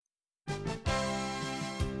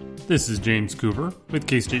This is James Cooper with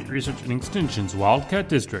K-State Research and Extension's Wildcat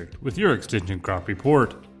District with your Extension Crop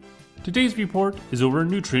Report. Today's report is over a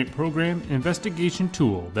nutrient program investigation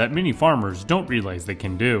tool that many farmers don't realize they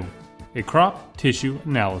can do, a crop tissue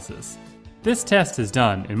analysis. This test is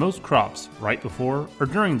done in most crops right before or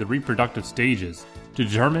during the reproductive stages to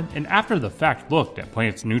determine an after-the-fact look at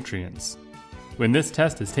plants' nutrients. When this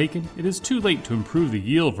test is taken, it is too late to improve the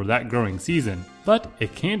yield for that growing season, but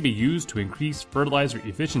it can be used to increase fertilizer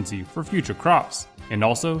efficiency for future crops, and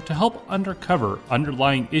also to help uncover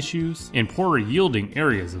underlying issues in poorer yielding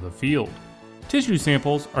areas of the field. Tissue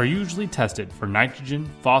samples are usually tested for nitrogen,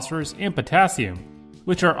 phosphorus, and potassium,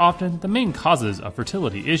 which are often the main causes of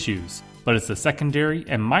fertility issues, but it's the secondary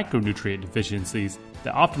and micronutrient deficiencies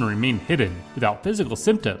that often remain hidden without physical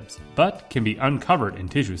symptoms, but can be uncovered in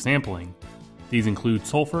tissue sampling. These include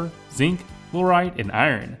sulfur, zinc, fluoride, and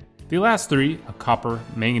iron. The last three, of copper,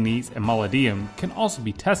 manganese, and molybdenum, can also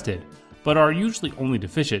be tested, but are usually only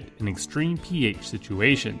deficient in extreme pH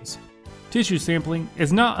situations. Tissue sampling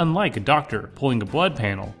is not unlike a doctor pulling a blood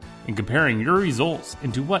panel and comparing your results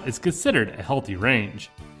into what is considered a healthy range.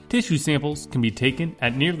 Tissue samples can be taken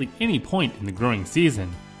at nearly any point in the growing season,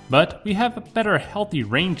 but we have better healthy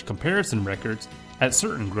range comparison records at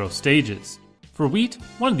certain growth stages. For wheat,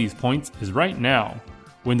 one of these points is right now,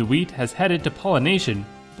 when the wheat has headed to pollination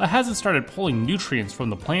but hasn't started pulling nutrients from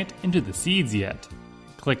the plant into the seeds yet.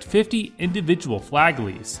 Collect 50 individual flag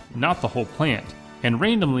leaves, not the whole plant, and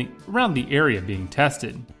randomly around the area being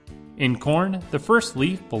tested. In corn, the first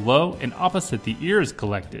leaf below and opposite the ear is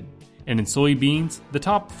collected, and in soybeans, the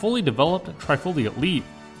top fully developed trifoliate leaf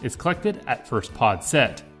is collected at first pod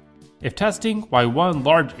set. If testing why one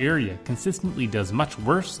large area consistently does much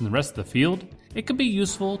worse than the rest of the field, it could be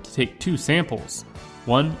useful to take two samples,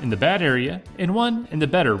 one in the bad area and one in the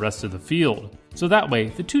better rest of the field, so that way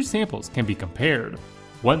the two samples can be compared.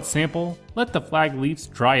 Once sample, let the flag leaves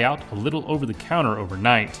dry out a little over the counter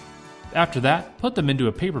overnight. After that, put them into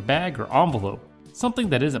a paper bag or envelope, something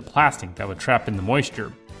that isn't plastic that would trap in the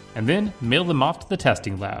moisture, and then mail them off to the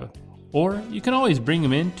testing lab. Or you can always bring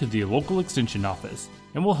them in to the local extension office,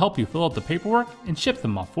 and we'll help you fill out the paperwork and ship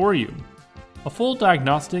them off for you. A full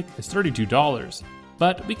diagnostic is $32,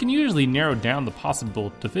 but we can usually narrow down the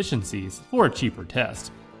possible deficiencies for a cheaper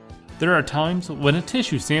test. There are times when a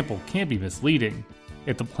tissue sample can be misleading.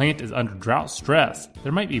 If the plant is under drought stress,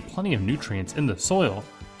 there might be plenty of nutrients in the soil,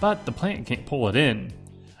 but the plant can't pull it in.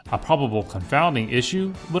 A probable confounding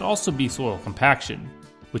issue would also be soil compaction,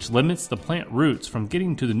 which limits the plant roots from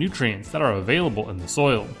getting to the nutrients that are available in the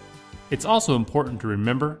soil. It's also important to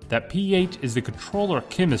remember that pH is the controller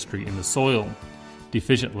chemistry in the soil.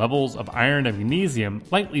 Deficient levels of iron and magnesium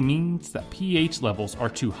likely means that pH levels are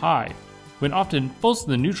too high, when often most of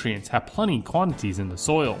the nutrients have plenty quantities in the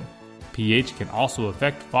soil. pH can also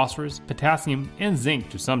affect phosphorus, potassium, and zinc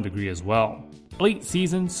to some degree as well. Late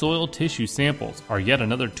season soil tissue samples are yet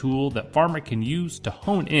another tool that farmer can use to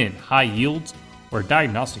hone in high yields or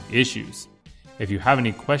diagnostic issues. If you have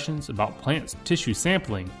any questions about plant tissue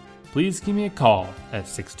sampling, please give me a call at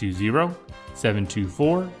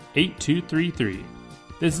 620-724-8233.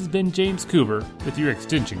 This has been James Cooper with your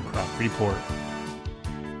Extension Crop Report.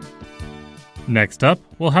 Next up,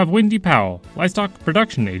 we'll have Wendy Powell, Livestock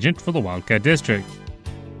Production Agent for the Wildcat District.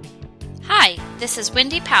 Hi, this is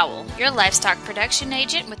Wendy Powell, your Livestock Production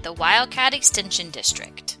Agent with the Wildcat Extension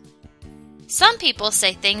District. Some people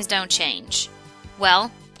say things don't change.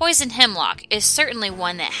 Well, poison hemlock is certainly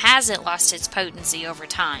one that hasn't lost its potency over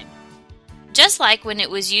time. Just like when it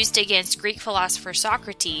was used against Greek philosopher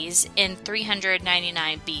Socrates in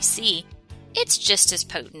 399 BC, it's just as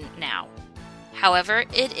potent now. However,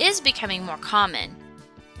 it is becoming more common.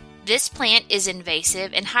 This plant is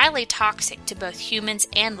invasive and highly toxic to both humans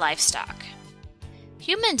and livestock.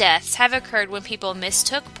 Human deaths have occurred when people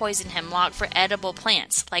mistook poison hemlock for edible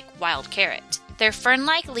plants like wild carrot. Their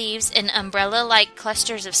fern-like leaves and umbrella-like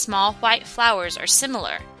clusters of small white flowers are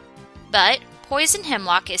similar, but poison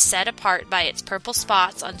hemlock is set apart by its purple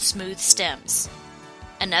spots on smooth stems.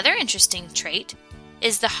 Another interesting trait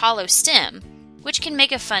is the hollow stem, which can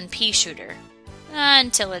make a fun pea shooter,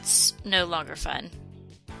 until it's no longer fun.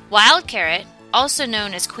 Wild carrot, also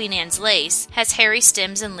known as Queen Anne's lace, has hairy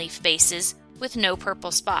stems and leaf bases with no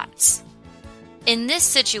purple spots. In this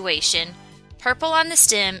situation, purple on the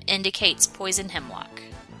stem indicates poison hemlock.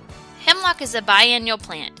 Hemlock is a biennial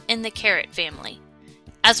plant in the carrot family.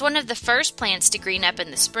 As one of the first plants to green up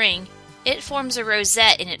in the spring, it forms a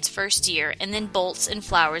rosette in its first year and then bolts and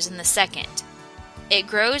flowers in the second. It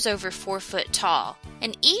grows over 4 foot tall,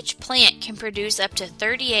 and each plant can produce up to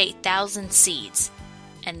 38,000 seeds,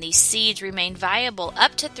 and these seeds remain viable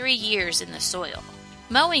up to 3 years in the soil.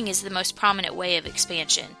 Mowing is the most prominent way of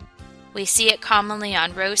expansion. We see it commonly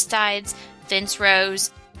on roadsides, fence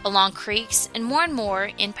rows, along creeks, and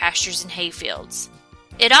more in pastures and hayfields.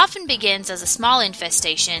 It often begins as a small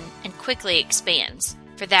infestation and quickly expands.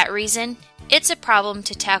 For that reason, it's a problem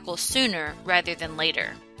to tackle sooner rather than later.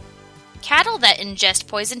 Cattle that ingest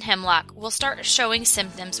poison hemlock will start showing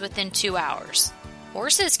symptoms within 2 hours.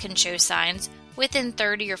 Horses can show signs within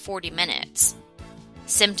 30 or 40 minutes.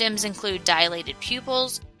 Symptoms include dilated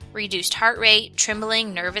pupils, reduced heart rate,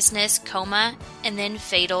 trembling, nervousness, coma, and then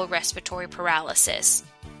fatal respiratory paralysis,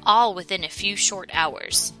 all within a few short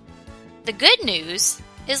hours. The good news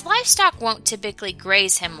is livestock won't typically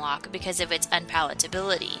graze hemlock because of its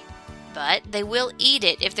unpalatability, but they will eat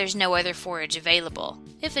it if there's no other forage available,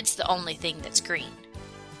 if it's the only thing that's green.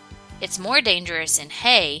 It's more dangerous in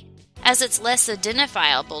hay, as it's less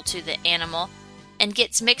identifiable to the animal and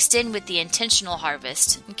gets mixed in with the intentional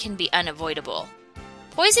harvest and can be unavoidable.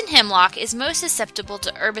 Poison hemlock is most susceptible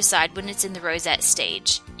to herbicide when it's in the rosette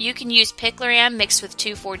stage. You can use picloram mixed with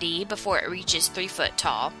 2,4-D before it reaches 3 foot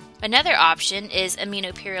tall. Another option is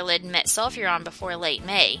aminopyrrolid metsulfuron before late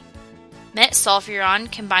May.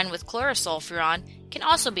 Metsulfuron combined with chlorosulfuron can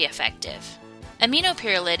also be effective.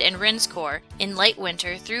 Aminopyrrolid and Rinskor in late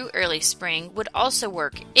winter through early spring would also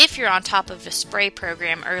work if you're on top of a spray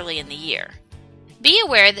program early in the year. Be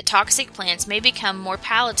aware that toxic plants may become more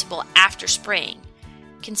palatable after spraying.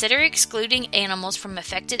 Consider excluding animals from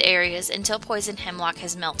affected areas until poison hemlock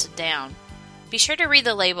has melted down. Be sure to read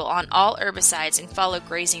the label on all herbicides and follow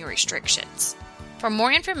grazing restrictions. For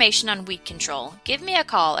more information on weed control, give me a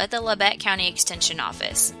call at the Labette County Extension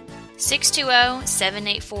Office,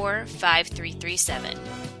 620-784-5337.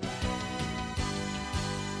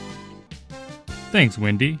 Thanks,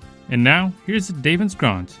 Wendy. And now, here's David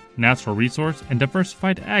Scrons, Natural Resource and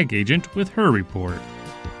Diversified Ag Agent with her report.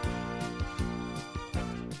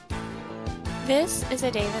 This is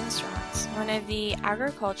David Scrons, one of the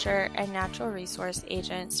Agriculture and Natural Resource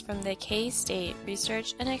Agents from the K-State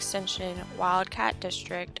Research and Extension Wildcat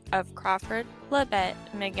District of Crawford, Labette,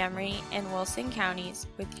 Montgomery, and Wilson counties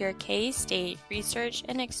with your K-State Research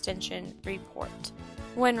and Extension report.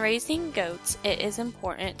 When raising goats, it is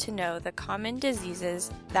important to know the common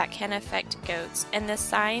diseases that can affect goats and the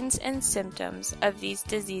signs and symptoms of these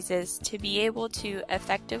diseases to be able to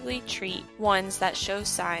effectively treat ones that show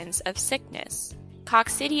signs of sickness.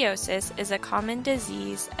 Coccidiosis is a common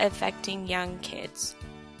disease affecting young kids.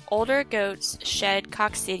 Older goats shed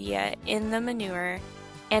coccidia in the manure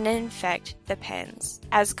and infect the pens.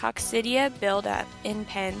 As coccidia build up in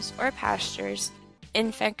pens or pastures,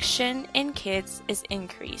 infection in kids is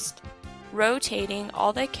increased. Rotating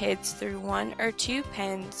all the kids through 1 or 2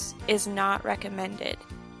 pens is not recommended.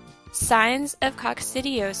 Signs of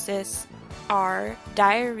coccidiosis are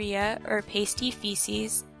diarrhea or pasty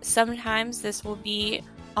feces. Sometimes this will be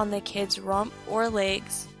on the kid's rump or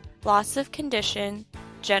legs, loss of condition,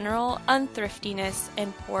 general unthriftiness,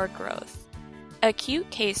 and poor growth. Acute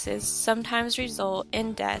cases sometimes result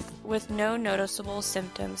in death with no noticeable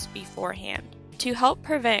symptoms beforehand. To help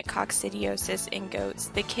prevent coccidiosis in goats,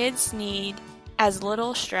 the kids need as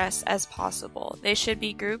little stress as possible. They should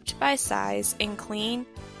be grouped by size in clean,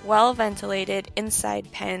 well-ventilated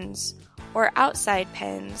inside pens or outside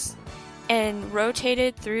pens and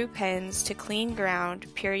rotated through pens to clean ground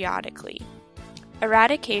periodically.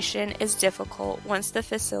 Eradication is difficult once the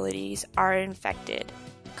facilities are infected.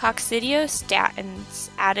 Coccidiostatins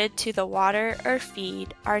added to the water or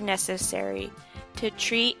feed are necessary to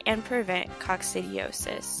treat and prevent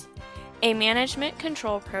coccidiosis. A management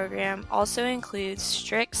control program also includes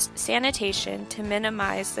strict sanitation to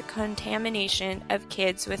minimize the contamination of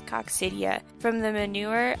kids with coccidia from the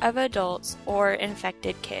manure of adults or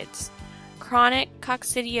infected kids. Chronic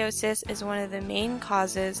coccidiosis is one of the main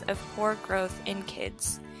causes of poor growth in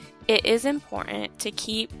kids. It is important to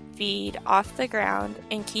keep feed off the ground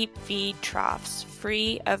and keep feed troughs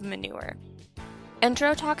free of manure.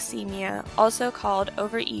 Enterotoxemia, also called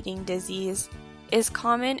overeating disease, is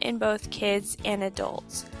common in both kids and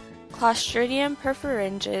adults. Clostridium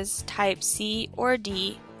perfringens type C or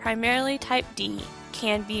D, primarily type D,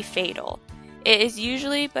 can be fatal. It is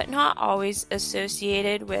usually but not always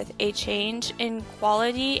associated with a change in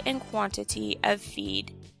quality and quantity of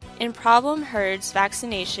feed. In problem herds,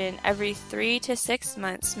 vaccination every 3 to 6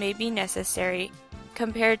 months may be necessary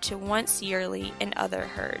compared to once yearly in other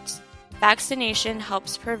herds. Vaccination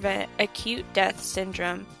helps prevent acute death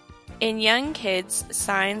syndrome. In young kids,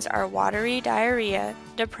 signs are watery diarrhea,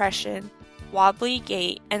 depression, wobbly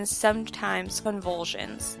gait, and sometimes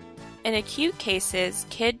convulsions. In acute cases,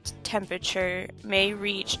 kid temperature may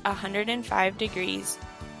reach 105 degrees,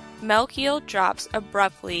 Milk yield drops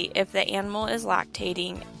abruptly if the animal is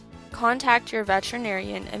lactating. Contact your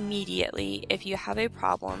veterinarian immediately if you have a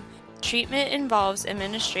problem. Treatment involves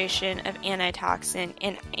administration of antitoxin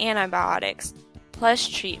and antibiotics, plus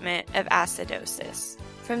treatment of acidosis.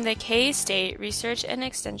 From the K-State Research and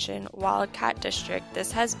Extension Wildcat District,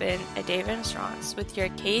 this has been Adaven Strauss with your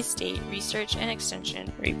K-State Research and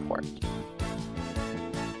Extension report.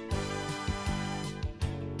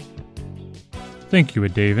 Thank you,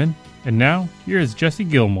 Adaven. And now, here is Jesse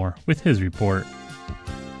Gilmore with his report.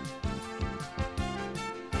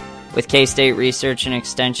 With K-State Research and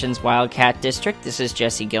Extension's Wildcat District, this is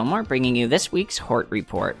Jesse Gilmore bringing you this week's Hort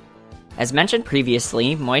Report. As mentioned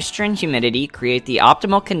previously, moisture and humidity create the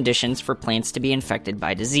optimal conditions for plants to be infected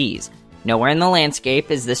by disease. Nowhere in the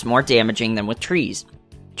landscape is this more damaging than with trees.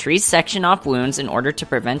 Trees section off wounds in order to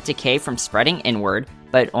prevent decay from spreading inward,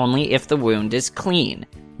 but only if the wound is clean.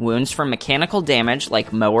 Wounds from mechanical damage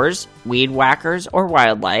like mowers, weed whackers, or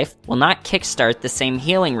wildlife will not kickstart the same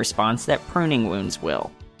healing response that pruning wounds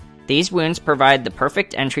will. These wounds provide the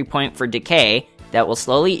perfect entry point for decay that will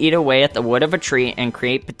slowly eat away at the wood of a tree and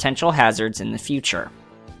create potential hazards in the future.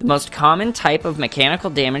 The most common type of mechanical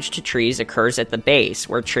damage to trees occurs at the base,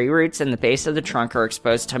 where tree roots and the base of the trunk are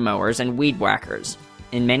exposed to mowers and weed whackers.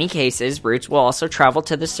 In many cases, roots will also travel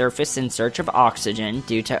to the surface in search of oxygen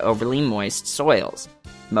due to overly moist soils.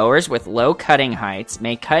 Mowers with low cutting heights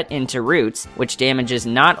may cut into roots, which damages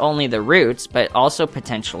not only the roots, but also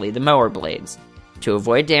potentially the mower blades. To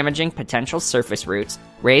avoid damaging potential surface roots,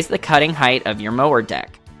 raise the cutting height of your mower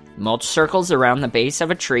deck. Mulch circles around the base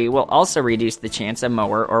of a tree will also reduce the chance of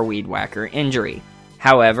mower or weed whacker injury.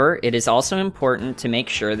 However, it is also important to make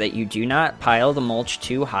sure that you do not pile the mulch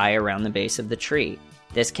too high around the base of the tree.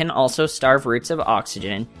 This can also starve roots of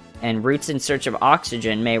oxygen, and roots in search of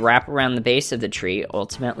oxygen may wrap around the base of the tree,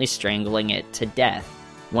 ultimately strangling it to death.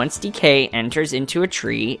 Once decay enters into a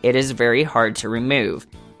tree, it is very hard to remove.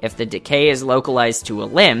 If the decay is localized to a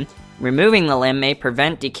limb, removing the limb may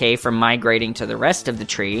prevent decay from migrating to the rest of the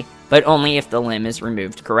tree, but only if the limb is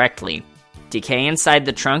removed correctly. Decay inside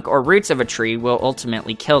the trunk or roots of a tree will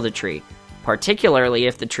ultimately kill the tree, particularly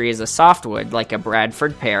if the tree is a softwood like a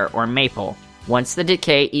Bradford pear or maple. Once the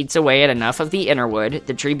decay eats away at enough of the inner wood,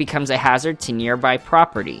 the tree becomes a hazard to nearby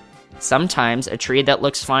property. Sometimes a tree that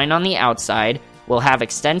looks fine on the outside will have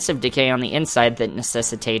extensive decay on the inside that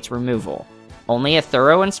necessitates removal. Only a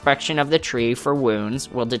thorough inspection of the tree for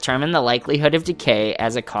wounds will determine the likelihood of decay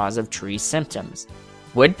as a cause of tree symptoms.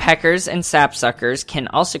 Woodpeckers and sapsuckers can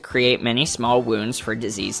also create many small wounds for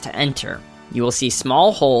disease to enter. You will see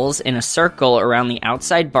small holes in a circle around the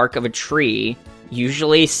outside bark of a tree,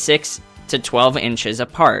 usually 6 to 12 inches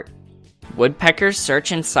apart. Woodpeckers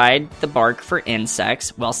search inside the bark for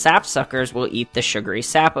insects, while sapsuckers will eat the sugary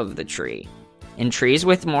sap of the tree. In trees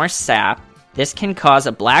with more sap, this can cause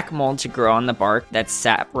a black mold to grow on the bark that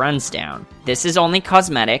sap runs down. This is only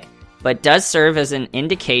cosmetic, but does serve as an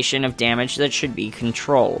indication of damage that should be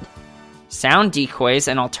controlled. Sound decoys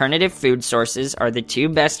and alternative food sources are the two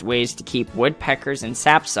best ways to keep woodpeckers and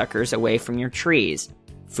sapsuckers away from your trees.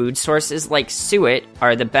 Food sources like suet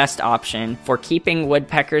are the best option for keeping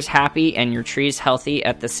woodpeckers happy and your trees healthy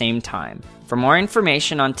at the same time. For more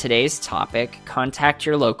information on today's topic, contact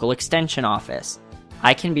your local extension office.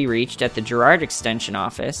 I can be reached at the Girard Extension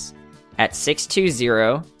Office at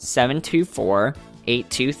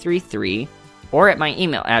 620-724-8233 or at my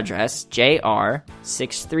email address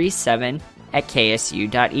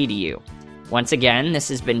jr637@ksu.edu. Once again, this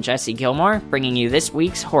has been Jesse Gilmore bringing you this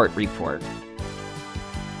week's Hort Report.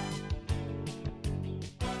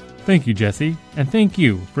 Thank you, Jesse, and thank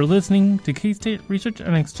you for listening to K-State Research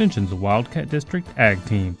and Extension's Wildcat District Ag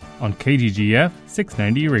Team on KGGF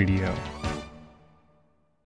 690 Radio.